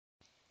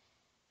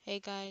Hey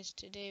guys,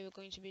 today we're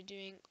going to be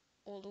doing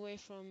all the way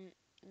from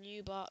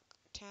Newbark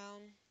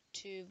town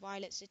to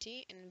Violet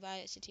City, and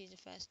Violet City is the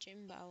first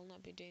gym, but I will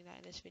not be doing that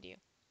in this video.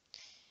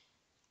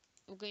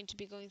 We're going to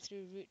be going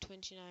through Route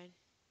 29.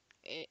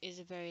 It is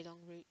a very long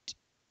route.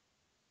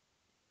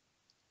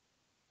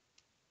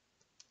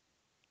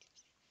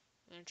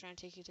 I'm going to try and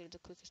take you through the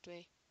quickest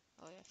way.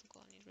 Oh yeah, I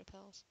forgot I need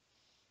repels.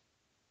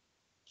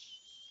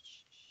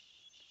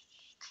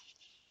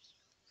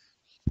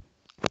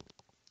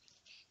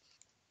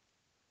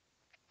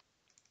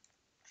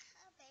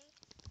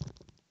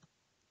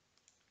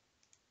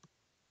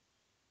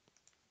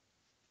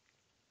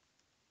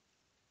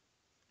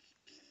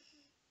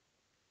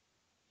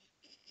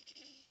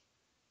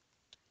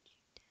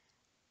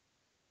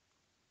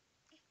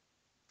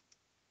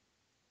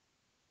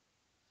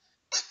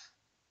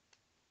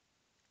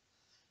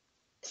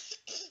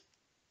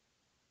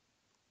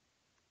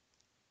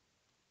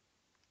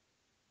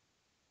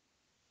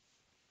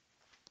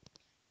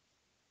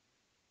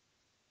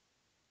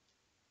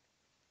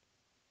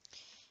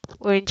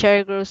 We're in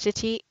Cherry Grove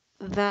City.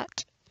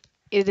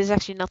 There's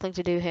actually nothing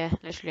to do here.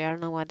 Literally, I don't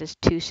know why there's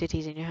two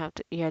cities and you don't have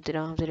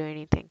to do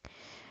anything.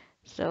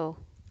 So,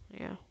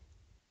 yeah.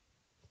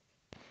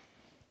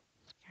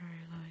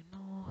 Going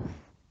north.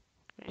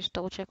 Just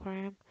double check where I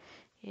am.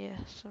 Yeah,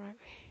 it's the right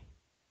way.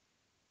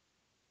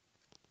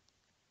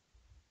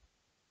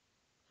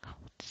 Oh,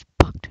 what's this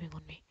bug doing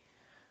on me?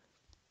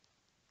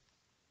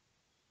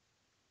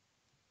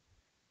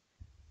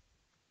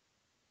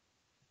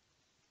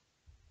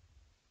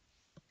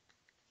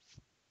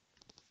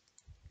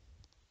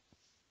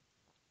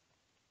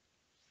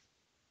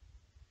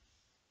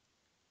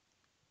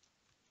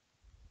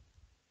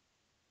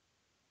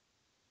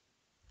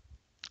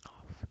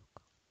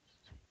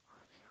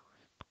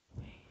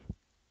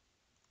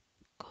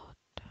 God.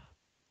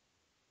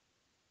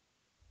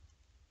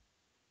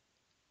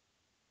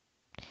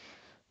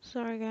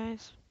 Sorry,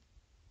 guys.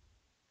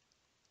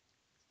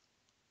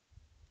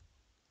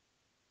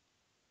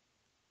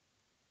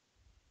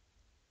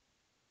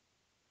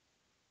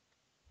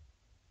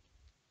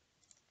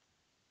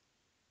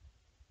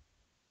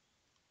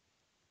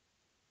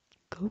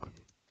 Goku.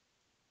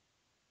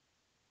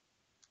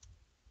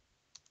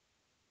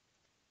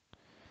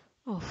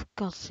 Oh, for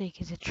God's sake,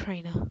 he's a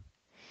trainer.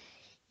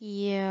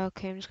 Yeah,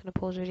 okay, I'm just gonna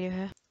pause video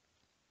here.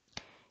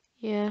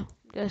 Yeah,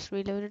 just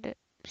reloaded it.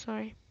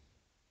 Sorry.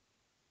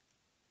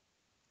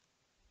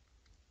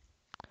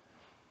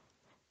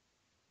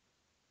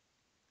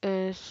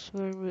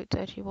 We're in Route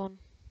 31.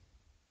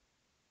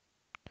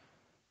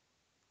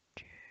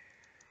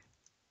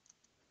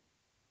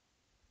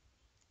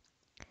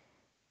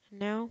 And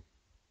now,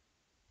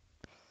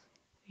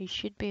 we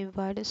should be in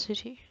Violet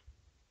City.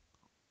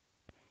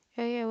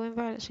 Yeah, we're in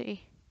Violet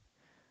City.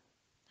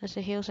 There's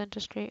a heal center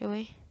straight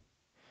away.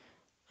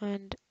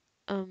 And,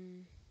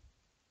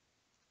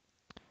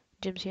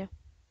 gym's here.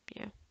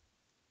 Yeah.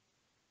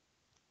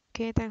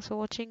 Okay, thanks for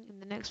watching. In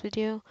the next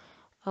video,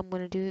 I'm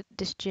gonna do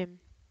this gym.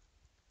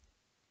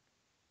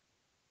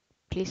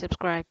 Please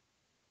subscribe.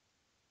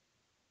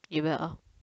 You better.